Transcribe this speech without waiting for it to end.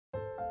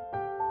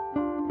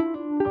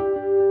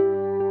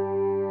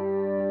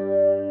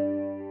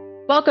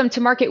Welcome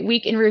to Market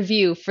Week in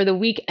Review for the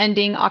week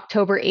ending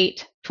October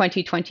 8,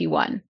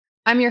 2021.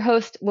 I'm your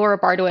host, Laura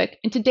Bardowick,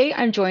 and today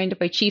I'm joined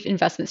by Chief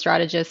Investment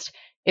Strategist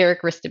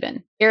Eric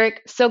Ristabin.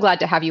 Eric, so glad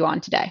to have you on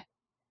today.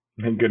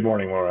 Good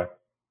morning, Laura.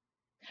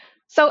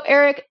 So,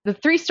 Eric, the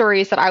three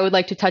stories that I would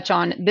like to touch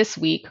on this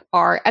week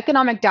are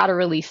economic data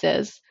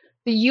releases,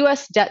 the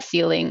US debt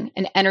ceiling,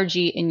 and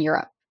energy in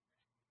Europe.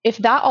 If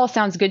that all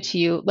sounds good to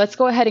you, let's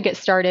go ahead and get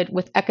started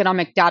with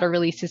economic data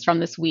releases from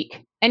this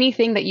week.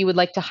 Anything that you would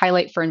like to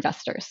highlight for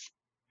investors?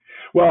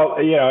 Well,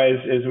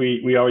 as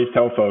we always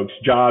tell folks,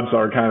 jobs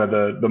are kind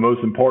of the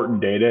most important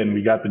data, and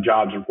we got the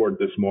jobs report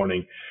this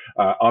morning.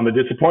 On the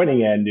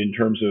disappointing end, in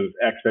terms of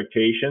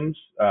expectations,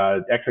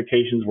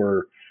 expectations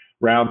were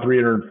around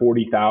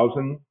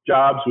 340,000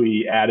 jobs.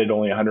 We added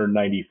only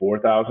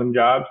 194,000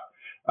 jobs.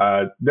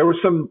 There were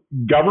some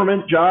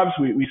government jobs.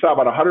 We saw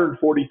about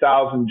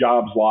 140,000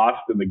 jobs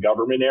lost in the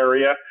government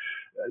area.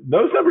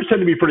 Those numbers tend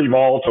to be pretty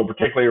volatile,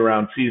 particularly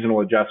around seasonal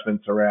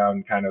adjustments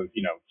around kind of,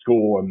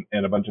 school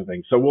and a bunch of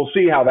things. So we'll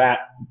see how that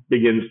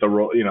begins to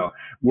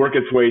work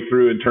its way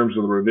through in terms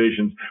of the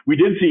revisions. We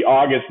did see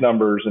August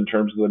numbers in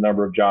terms of the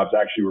number of jobs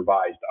actually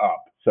revised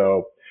up.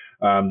 So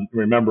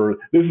remember,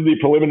 this is the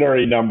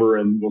preliminary number,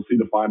 and we'll see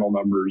the final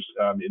numbers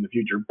in the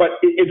future. But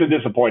it's a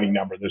disappointing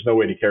number. There's no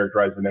way to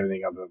characterize it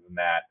anything other than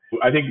that.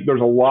 I think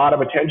there's a lot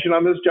of attention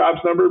on this jobs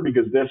number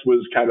because this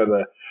was kind of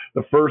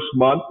the first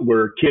month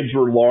where kids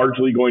were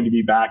largely going to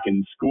be back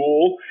in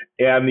school,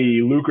 and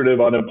the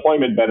lucrative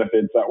unemployment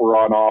benefits that were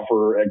on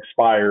offer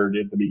expired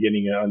at the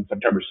beginning on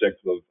September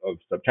 6th of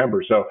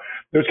September. So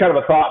there's kind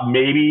of a thought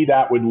maybe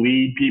that would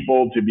lead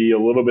people to be a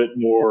little bit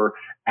more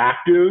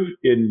active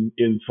in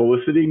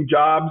soliciting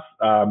jobs.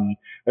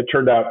 That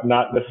turned out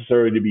not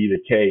necessarily to be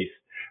the case.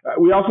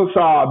 We also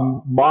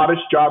saw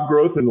modest job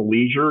growth in the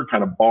leisure,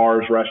 kind of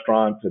bars,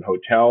 restaurants, and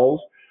hotels.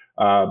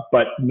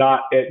 But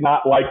not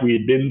like we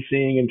had been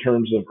seeing in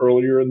terms of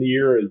earlier in the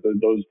year as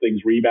those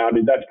things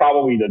rebounded. That's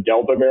probably the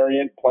Delta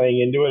variant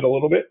playing into it a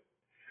little bit.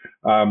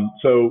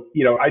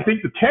 I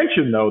think the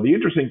tension, though, the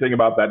interesting thing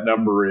about that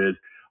number is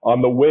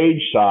on the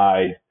wage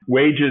side,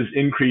 wages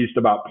increased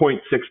about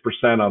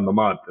 0.6% on the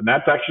month. And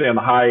that's actually on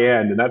the high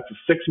end. And that's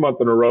the 6th month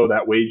in a row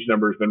that wage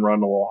number has been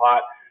running a little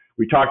hot.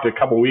 We talked a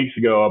couple of weeks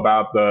ago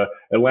about the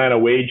Atlanta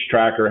wage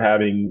tracker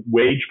having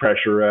wage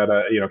pressure at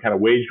kind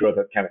of wage growth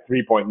at kind of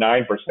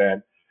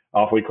 3.9%,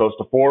 awfully close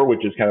to 4,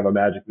 which is kind of a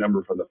magic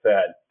number for the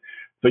Fed.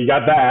 So you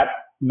got that.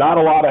 Not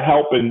a lot of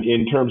help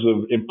in terms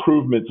of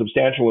improvement,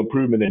 substantial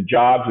improvement in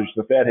jobs, which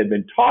the Fed had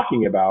been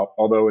talking about,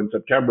 although in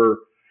September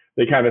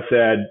they kind of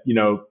said,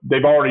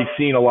 they've already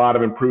seen a lot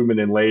of improvement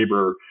in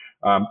labor.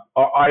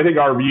 I think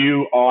our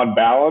view on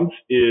balance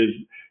is,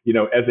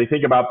 as they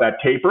think about that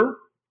taper,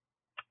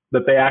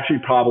 that they actually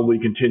probably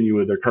continue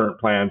with their current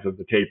plans of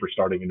the taper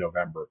starting in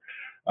November.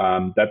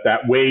 That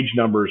wage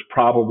number is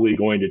probably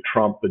going to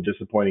trump the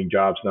disappointing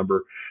jobs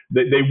number.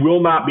 They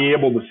will not be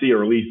able to see,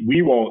 or at least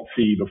we won't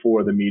see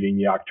before the meeting,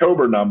 the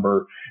October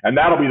number. And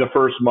that'll be the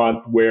first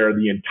month where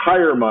the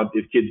entire month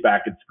is kids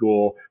back at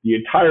school. The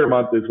entire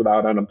month is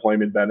without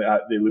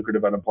the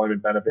lucrative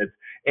unemployment benefits.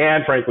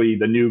 And frankly,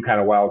 the new kind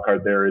of wild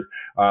card there is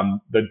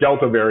the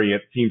Delta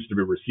variant seems to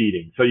be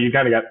receding. So you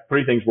kind of got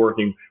three things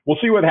working. We'll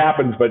see what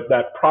happens, but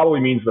that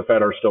probably means the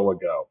Fed are still a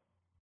go.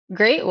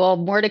 Great. Well,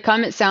 more to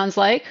come, it sounds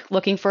like.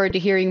 Looking forward to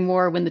hearing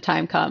more when the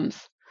time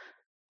comes.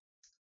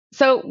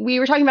 So we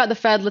were talking about the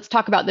Fed. Let's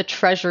talk about the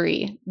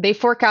Treasury. They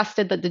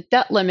forecasted that the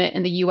debt limit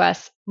in the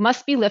US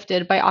must be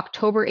lifted by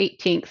October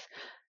 18th,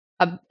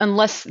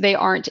 unless they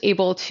aren't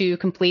able to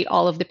complete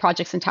all of the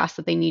projects and tasks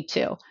that they need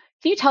to.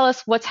 Can you tell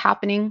us what's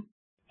happening?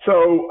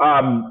 So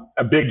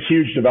a big,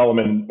 huge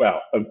development,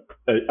 well,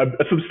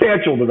 a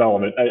substantial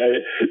development.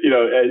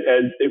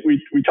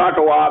 We talk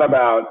a lot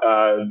about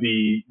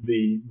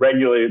the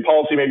regulated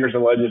policymakers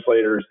and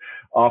legislators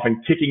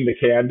often kicking the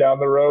can down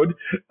the road.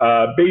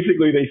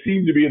 Basically, they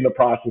seem to be in the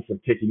process of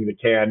kicking the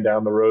can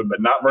down the road,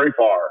 but not very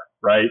far,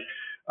 right?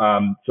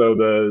 So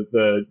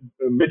the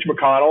Mitch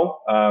McConnell,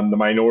 the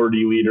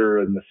minority leader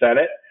in the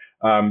Senate,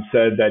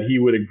 said that he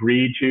would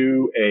agree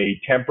to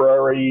a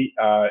temporary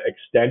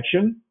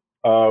extension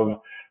of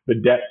the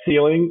debt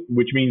ceiling,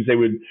 which means they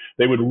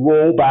would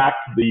roll back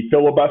the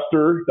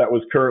filibuster that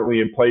was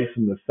currently in place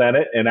in the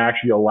Senate and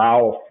actually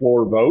allow a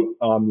floor vote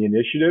on the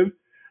initiative.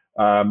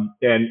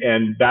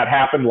 And that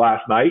happened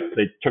last night.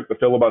 They took the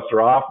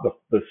filibuster off.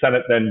 The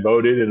Senate then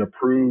voted and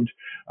approved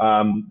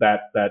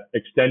that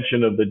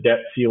extension of the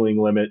debt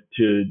ceiling limit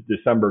to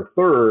December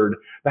 3rd.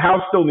 The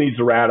House still needs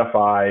to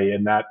ratify,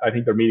 and that I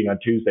think they're meeting on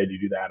Tuesday to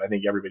do that. I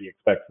think everybody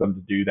expects them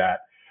to do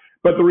that.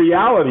 But the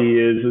reality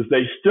is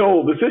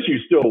this issue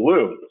still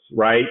looms,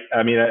 right?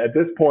 I mean, at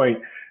this point,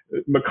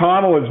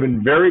 McConnell has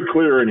been very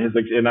clear in his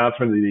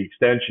announcement of the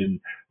extension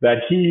that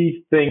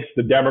he thinks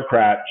the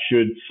Democrats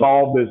should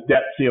solve this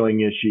debt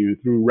ceiling issue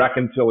through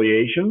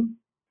reconciliation.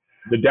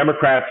 The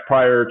Democrats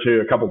prior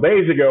to a couple of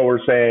days ago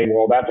were saying,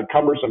 well, that's a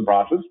cumbersome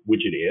process,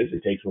 which it is.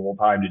 It takes a little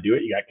time to do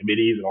it. You got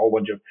committees and a whole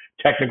bunch of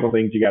technical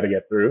things you got to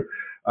get through.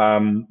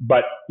 And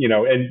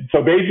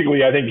so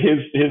basically, I think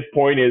his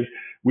point is,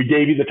 we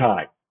gave you the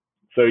time.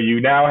 So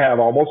you now have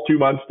almost 2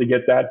 months to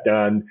get that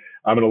done.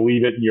 I'm going to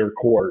leave it in your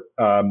court.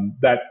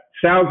 That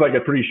sounds like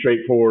a pretty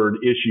straightforward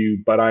issue,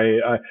 but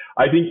I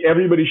think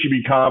everybody should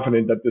be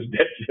confident that this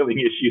debt ceiling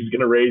issue is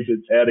going to raise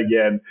its head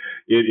again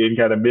in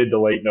kind of mid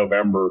to late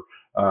November,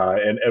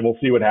 and we'll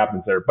see what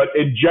happens there. But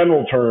in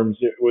general terms,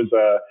 it was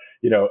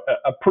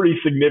a pretty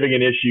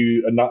significant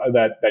issue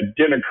that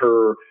didn't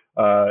occur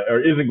or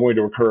isn't going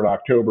to occur in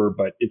October,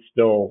 but it's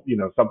still,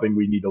 something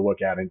we need to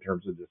look at in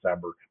terms of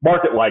December.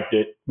 Market liked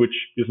it, which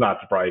is not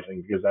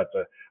surprising because that's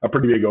a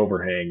pretty big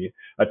overhang.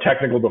 A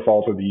technical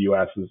default of the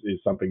U.S. is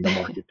something the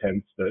market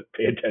tends to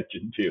pay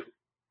attention to.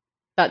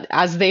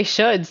 As they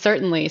should,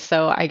 certainly.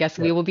 So I guess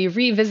we will be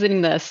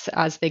revisiting this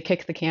as they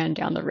kick the can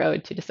down the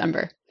road to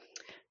December.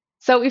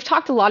 So we've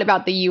talked a lot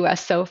about the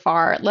US so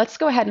far. Let's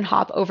go ahead and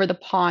hop over the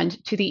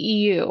pond to the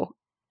EU.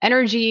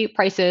 Energy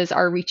prices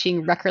are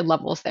reaching record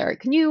levels there.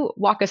 Can you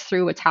walk us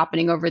through what's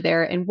happening over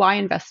there and why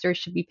investors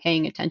should be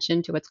paying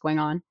attention to what's going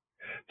on?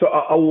 So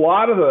a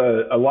lot of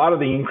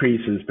the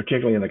increases,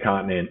 particularly in the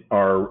continent,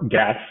 are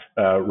gas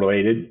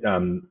related,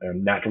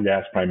 natural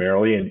gas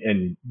primarily,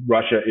 and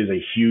Russia is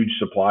a huge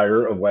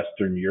supplier of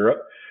Western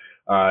Europe.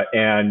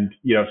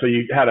 So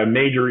you had a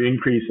major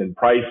increase in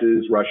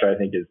prices. Russia, I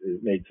think, has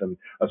made some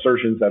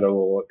assertions that it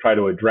will try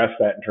to address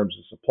that in terms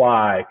of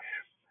supply.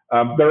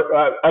 There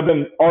have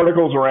been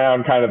articles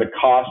around kind of the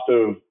cost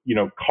of,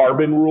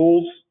 carbon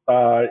rules,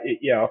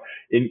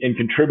 in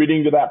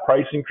contributing to that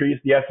price increase.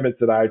 The estimates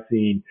that I've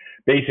seen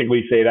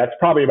basically say that's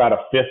probably about a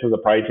fifth of the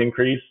price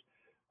increase,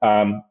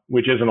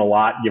 which isn't a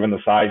lot given the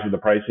size of the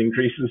price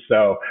increases.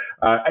 So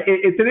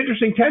it's an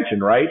interesting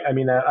tension, right? I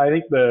mean, I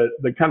think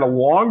the kind of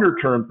longer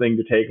term thing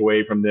to take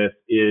away from this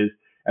is,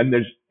 and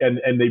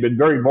they've been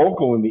very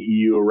vocal in the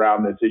EU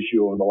around this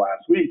issue over the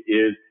last week,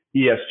 is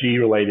ESG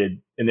related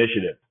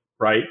initiatives,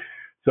 right?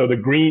 So the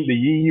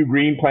EU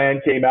Green Plan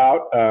came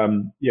out,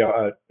 a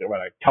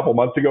couple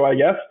months ago, I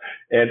guess,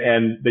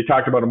 and they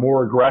talked about a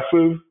more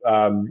aggressive,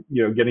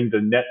 getting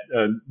to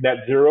net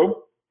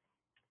zero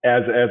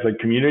as a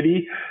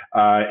community,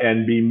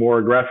 and be more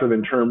aggressive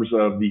in terms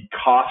of the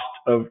cost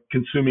of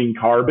consuming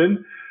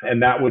carbon,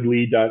 and that would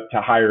lead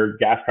to higher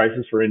gas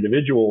prices for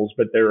individuals,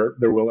 but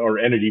or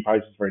energy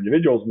prices for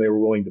individuals, and they were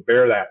willing to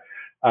bear that.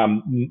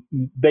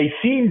 They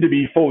seem to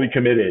be fully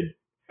committed.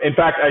 In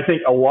fact, I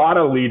think a lot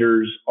of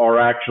leaders are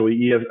actually,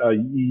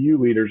 EU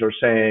leaders are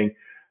saying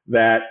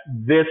that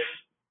this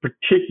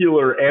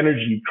particular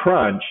energy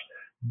crunch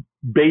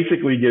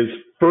basically gives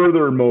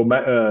further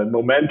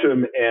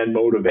momentum and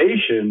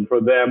motivation for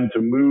them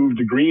to move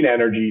to green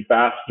energy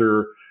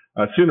faster,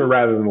 sooner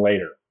rather than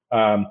later.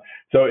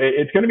 So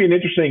it's going to be an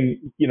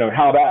interesting,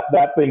 how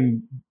that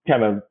thing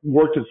kind of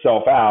works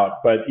itself out.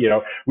 But,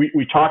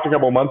 we talked a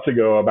couple of months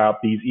ago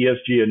about these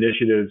ESG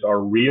initiatives are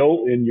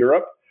real in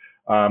Europe.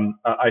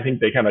 I think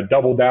they kind of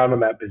double down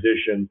on that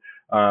position.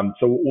 So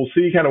we'll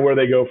see kind of where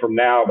they go from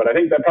now. But I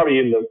think that probably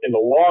in the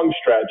long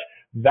stretch,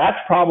 that's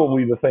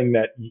probably the thing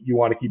that you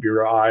want to keep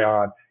your eye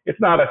on. It's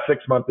not a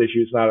 6-month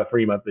issue. It's not a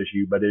 3-month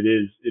issue, but it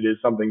is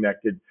something that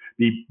could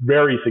be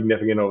very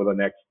significant over the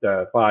next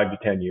 5 to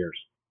 10 years.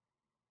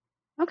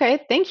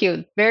 Okay, thank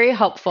you. Very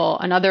helpful.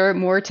 Another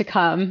more to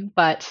come,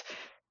 but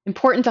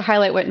important to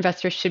highlight what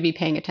investors should be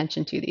paying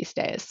attention to these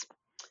days.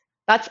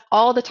 That's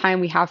all the time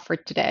we have for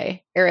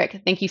today.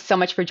 Eric, thank you so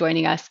much for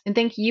joining us, and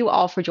thank you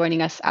all for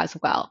joining us as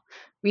well.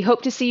 We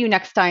hope to see you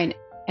next time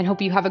and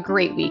hope you have a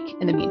great week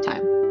in the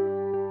meantime.